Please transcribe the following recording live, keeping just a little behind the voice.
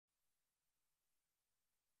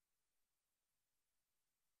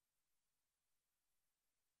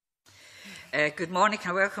Good morning.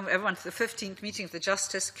 I welcome everyone to the 15th meeting of the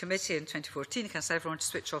Justice Committee in 2014. I can ask everyone to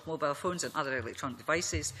switch off mobile phones and other electronic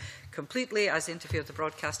devices completely as they interfere with the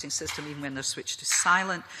broadcasting system, even when they're switched to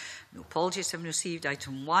silent. No apologies have been received.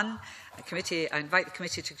 Item 1. I invite the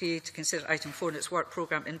committee to agree to consider item 4 in its work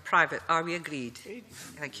programme in private. Are we agreed?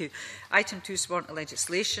 Thank you. Item 2, subordinate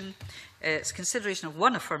legislation. It's consideration of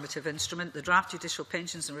one affirmative instrument, the Draft Judicial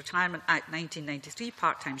Pensions and Retirement Act 1993,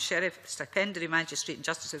 Part-Time Sheriff, Stipendiary Magistrate and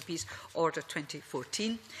Justice of the Peace Order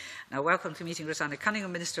 2014. Now, welcome to the meeting Roseanna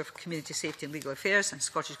Cunningham, Minister for Community Safety and Legal Affairs, and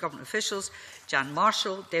Scottish Government officials, Jan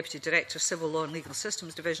Marshall, Deputy Director, Civil Law and Legal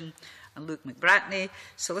Systems Division, and Luke McBratney,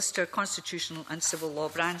 Solicitor, Constitutional and Civil Law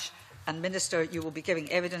Branch. And Minister, you will be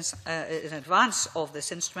giving evidence in advance of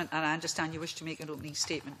this instrument, and I understand you wish to make an opening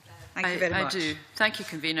statement. Thank you very much. I do. Thank you,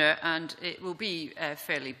 Convener, and it will be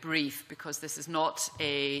fairly brief because this is not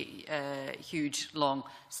a huge, long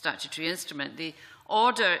statutory instrument. The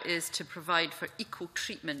order is to provide for equal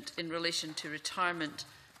treatment in relation to retirement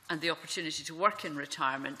and the opportunity to work in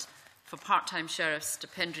retirement for part-time sheriffs,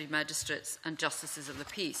 stipendiary magistrates and justices of the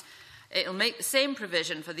peace. It will make the same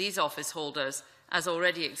provision for these office holders as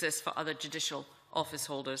already exists for other judicial office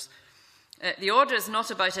holders. The order is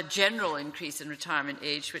not about a general increase in retirement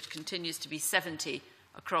age, which continues to be 70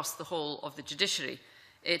 across the whole of the judiciary.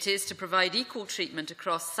 It is to provide equal treatment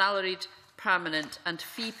across salaried, permanent and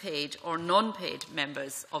fee-paid or non-paid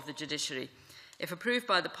members of the judiciary. If approved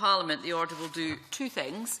by the Parliament, the order will do two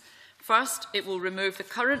things. First, it will remove the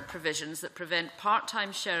current provisions that prevent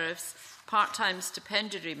part-time sheriffs, part-time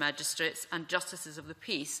stipendiary magistrates and justices of the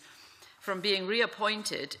peace from being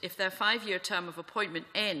reappointed if their 5-year term of appointment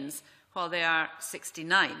ends while they are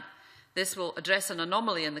 69. This will address an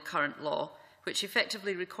anomaly in the current law, which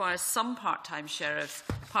effectively requires some part-time sheriffs,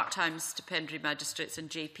 part-time stipendiary magistrates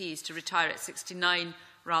and JPs to retire at 69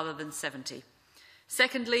 rather than 70.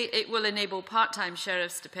 Secondly, it will enable part-time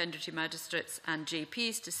sheriffs, stipendiary magistrates and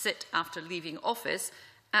JPs to sit after leaving office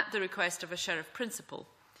at the request of a sheriff principal.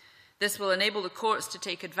 This will enable the courts to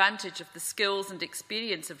take advantage of the skills and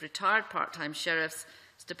experience of retired part-time sheriffs,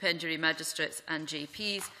 stipendiary magistrates and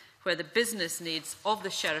JPs, where the business needs of the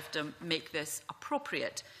sheriffdom make this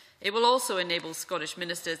appropriate. It will also enable Scottish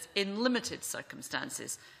ministers in limited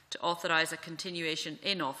circumstances to authorise a continuation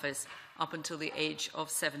in office up until the age of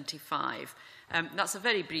 75. That's a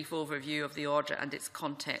very brief overview of the order and its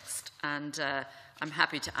context, and I'm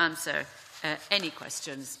happy to answer any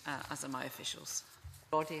questions, as are my officials.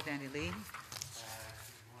 Body, then Elaine.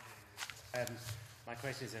 My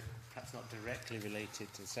questions are perhaps not directly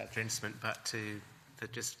related to the statutory instrument, but to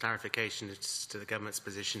just clarification as to the government's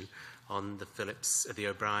position on the the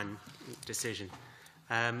O'Brien decision.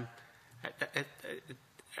 Are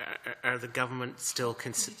the government still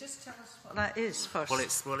considering? Could you just tell us what that is first?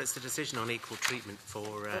 Well, it's the decision on equal treatment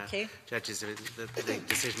for judges. The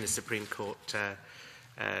decision of the Supreme Court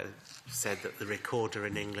said that the recorder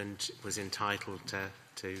in England was entitled to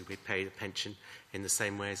be paid a pension in the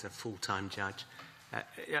same way as a full-time judge.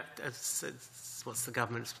 What's the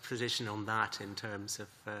government's position on that in terms of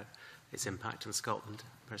its impact on Scotland at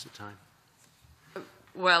the present time?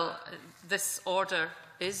 Well, this order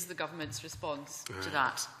is the government's response to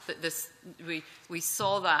that. We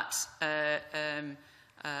saw that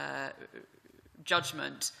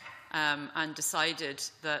judgment and decided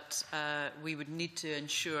that we would need to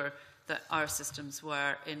ensure that our systems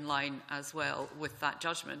were in line as well with that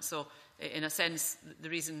judgment. So, in a sense, the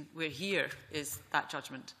reason we're here is that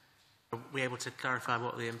judgment. Are we able to clarify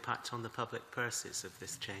what the impact on the public purse is of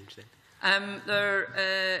this change then? There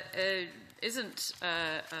isn't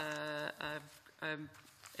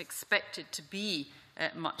expected to be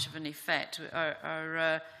much of an effect.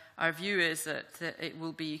 Our view is that it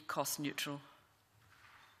will be cost neutral.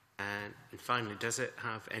 And finally, does it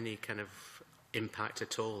have any kind of impact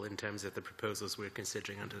at all in terms of the proposals we're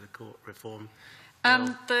considering under the court reform?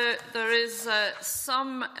 There is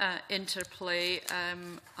some interplay,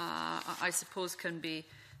 I suppose, can be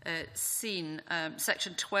seen.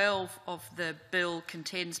 Section 12 of the bill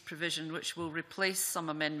contains provision which will replace some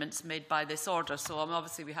amendments made by this order. So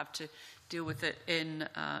obviously we have to deal with it in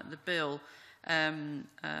the bill.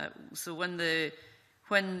 So when the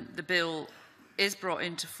bill is brought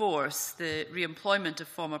into force, the re-employment of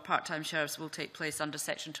former part-time sheriffs will take place under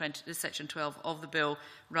Section 12 of the bill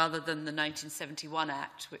rather than the 1971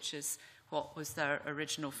 Act, which is what was their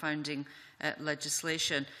original founding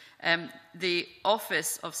legislation. The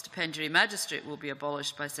office of stipendiary magistrate will be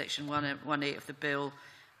abolished by Section 1.8 of the bill,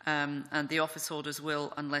 and the office holders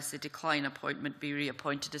will, unless they decline appointment, be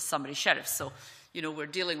reappointed as summary sheriffs. So, we're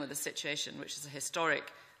dealing with a situation which is a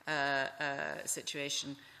historic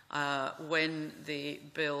situation when the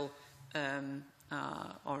bill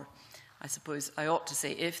or I suppose I ought to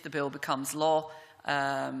say, if the bill becomes law,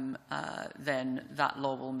 then that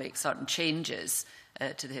law will make certain changes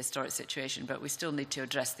to the historic situation, but we still need to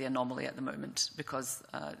address the anomaly at the moment, because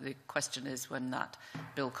the question is when that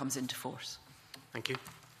bill comes into force. Thank you.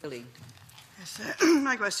 Elaine. Yes,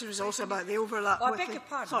 my question was also about the overlap. I beg your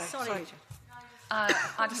pardon. Sorry.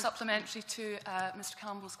 Add a supplementary to Mr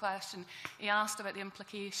Campbell's question. He asked about the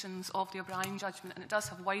implications of the O'Brien judgment, and it does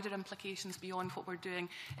have wider implications beyond what we're doing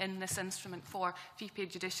in this instrument for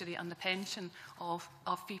fee-paid judiciary and the pension of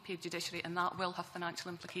fee-paid judiciary, and that will have financial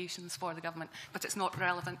implications for the government, but it's not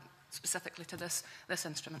relevant specifically to this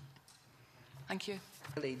instrument. Thank you.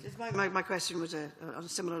 My question was on a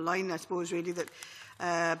similar line, I suppose, really,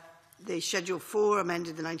 that the Schedule 4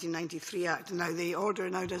 amended the 1993 Act, and now the order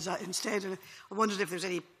now does that instead. And I wondered if there's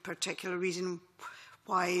any particular reason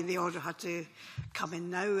why the order had to come in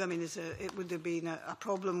now. I mean, would there be a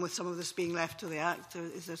problem with some of this being left to the Act?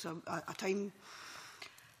 Is there a time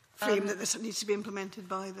frame that this needs to be implemented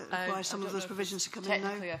by that requires some of those provisions to come in now?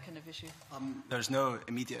 Technically, a kind of issue. There's no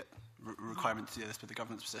immediate requirement to do this, but the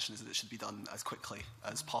government's position is that it should be done as quickly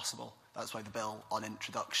as possible. That's why the bill on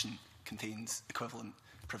introduction contains equivalent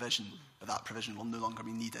provision, but that provision will no longer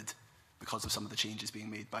be needed because of some of the changes being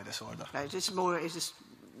made by this order. Right, it's just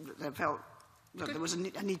I felt that there was a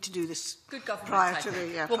need to do this good government prior to the...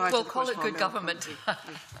 Yeah, we'll call it good government.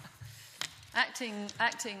 acting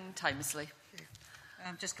timelessly.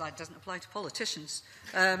 I'm just glad it doesn't apply to politicians.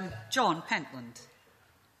 John Pentland.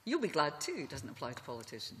 You'll be glad too it doesn't apply to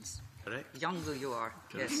politicians. Correct. Young though you are.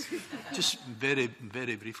 Yes. Just very,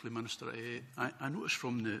 very briefly, Minister, I noticed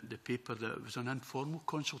from the paper that it was an informal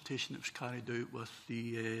consultation that was carried out with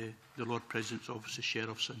the Lord President's Office of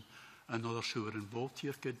Sheriffs and others who were involved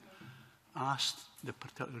here. Could ask the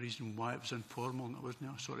particular reason why it was informal and it wasn't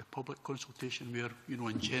a sort of public consultation where, you know,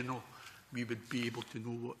 in general, we would be able to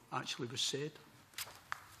know what actually was said?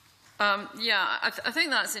 Yeah, I think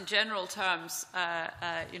that's in general terms.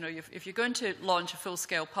 You know, if you're going to launch a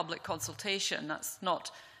full-scale public consultation, that's not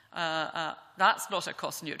a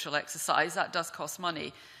cost-neutral exercise. That does cost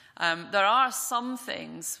money. There are some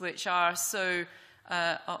things which are so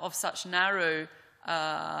of such narrow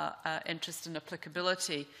interest and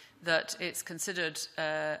applicability that it's considered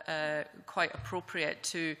quite appropriate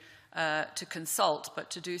to consult, but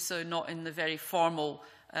to do so not in the very formal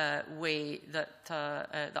way that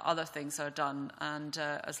the other things are done, and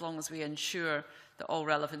as long as we ensure that all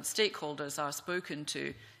relevant stakeholders are spoken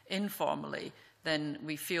to informally, then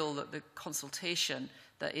we feel that the consultation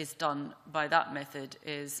that is done by that method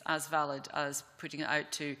is as valid as putting it out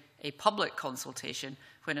to a public consultation,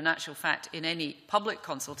 when in actual fact in any public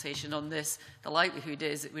consultation on this, the likelihood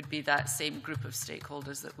is it would be that same group of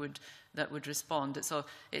stakeholders that would respond. So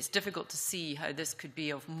it's difficult to see how this could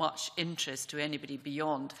be of much interest to anybody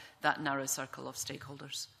beyond that narrow circle of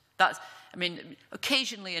stakeholders. I mean,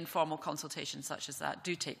 occasionally informal consultations such as that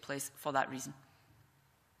do take place for that reason.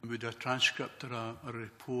 Would a transcript or a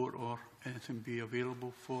report or anything be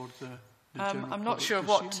available for the general I'm not sure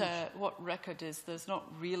what record is. There's not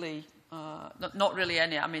really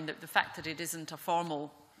any. I mean, the fact that it isn't a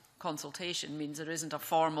formal consultation means there isn't a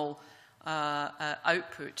formal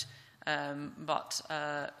output. But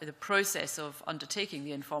the process of undertaking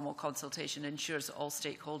the informal consultation ensures that all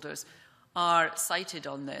stakeholders are cited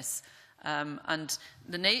on this. And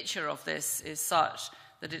the nature of this is such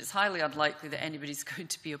that it is highly unlikely that anybody's going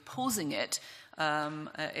to be opposing it.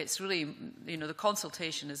 It's really, you know, the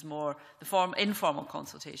consultation is more, informal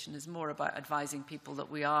consultation is more about advising people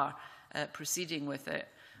that we are proceeding with it.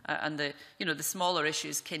 And the smaller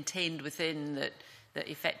issues contained within that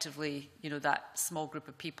effectively, you know, that small group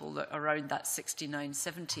of people that around that 69,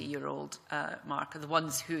 70-year-old mark are the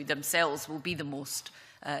ones who themselves will be the most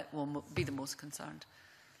concerned.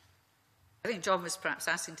 I think John was perhaps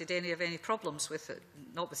asking, did any have any problems with it?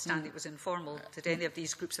 Notwithstanding it was informal, did any of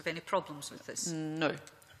these groups have any problems with this? No.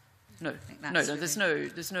 There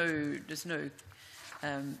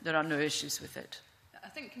are no issues with it. I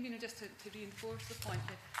think, Convener, just to reinforce the point,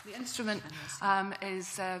 the instrument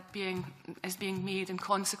is being made in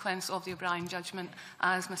consequence of the O'Brien judgment,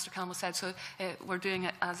 as Mr Campbell said. So we're doing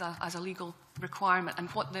it as a legal requirement. And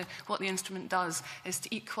what the instrument does is to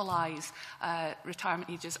equalise retirement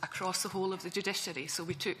ages across the whole of the judiciary. So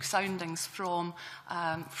we took soundings from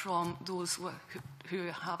those who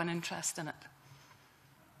have an interest in it.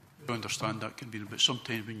 I understand that can be, but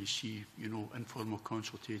sometimes when you see, you know, informal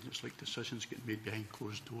consultations, it's like decisions getting made behind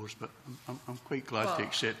closed doors. But I'm quite glad to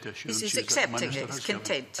accept the assurances. He's accepting it. He's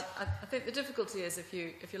content. I think the difficulty is if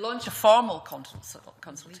you launch a formal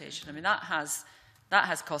consultation. I mean, that has that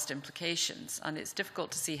has cost implications, and it's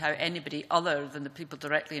difficult to see how anybody other than the people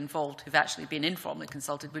directly involved who've actually been informally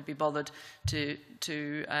consulted would be bothered to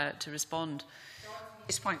respond.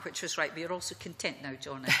 His point, which was right, but you're also content now,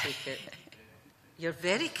 John, I take it. You're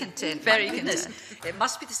very content. Very content. It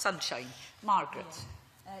must be the sunshine. Margaret.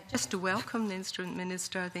 Just to welcome the Instrument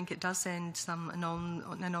Minister, I think it does end some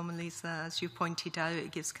anomalies that, as you pointed out,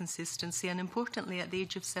 it gives consistency, and importantly, at the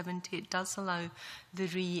age of 70, it does allow the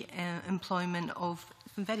re-employment of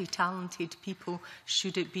very talented people,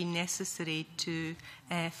 should it be necessary to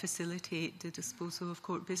facilitate the disposal of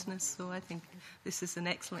court business. So I think this is an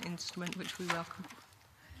excellent instrument which we welcome.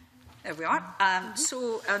 There we are.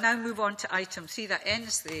 So I'll now move on to item 3. That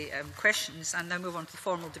ends the questions, and now move on to the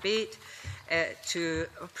formal debate. To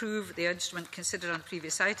approve the instrument considered on the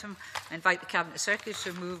previous item, I invite the Cabinet Secretary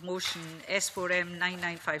to move motion S4M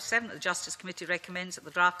 9957 that the Justice Committee recommends that the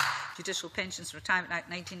draft Judicial Pensions and Retirement Act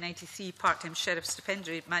 1993 Part-Time Sheriff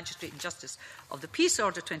Stipendiary Magistrate and Justice of the Peace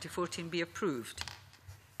Order 2014 be approved.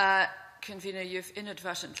 Convener, you've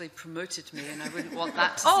inadvertently promoted me, and I wouldn't want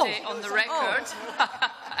that to stay on the record.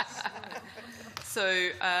 So,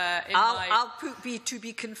 I'll put B to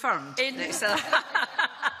be confirmed. In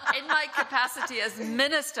my capacity as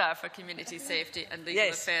Minister for Community Safety and Legal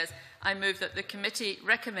Affairs, I move that the committee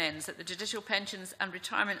recommends that the Judicial Pensions and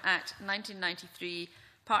Retirement Act 1993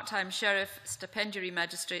 Part-Time Sheriff, Stipendiary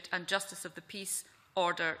Magistrate and Justice of the Peace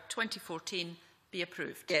Order 2014 be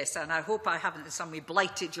approved. Yes, and I hope I haven't in some way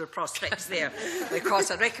blighted your prospects there,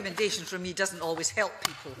 because a recommendation from me doesn't always help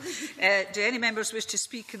people. Do any members wish to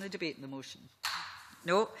speak in the debate in the motion?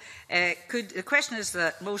 No. The question is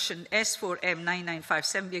that motion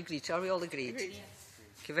S4M9957 be agreed to. Are we all agreed? Agreed. Yes.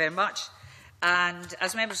 Thank you very much. And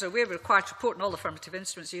as members are aware, we're required to report on all affirmative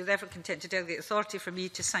instruments. Are you therefore content to delegate authority for me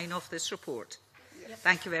to sign off this report? Yes.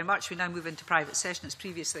 Thank you very much. We now move into private session as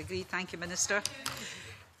previously agreed. Thank you, Minister.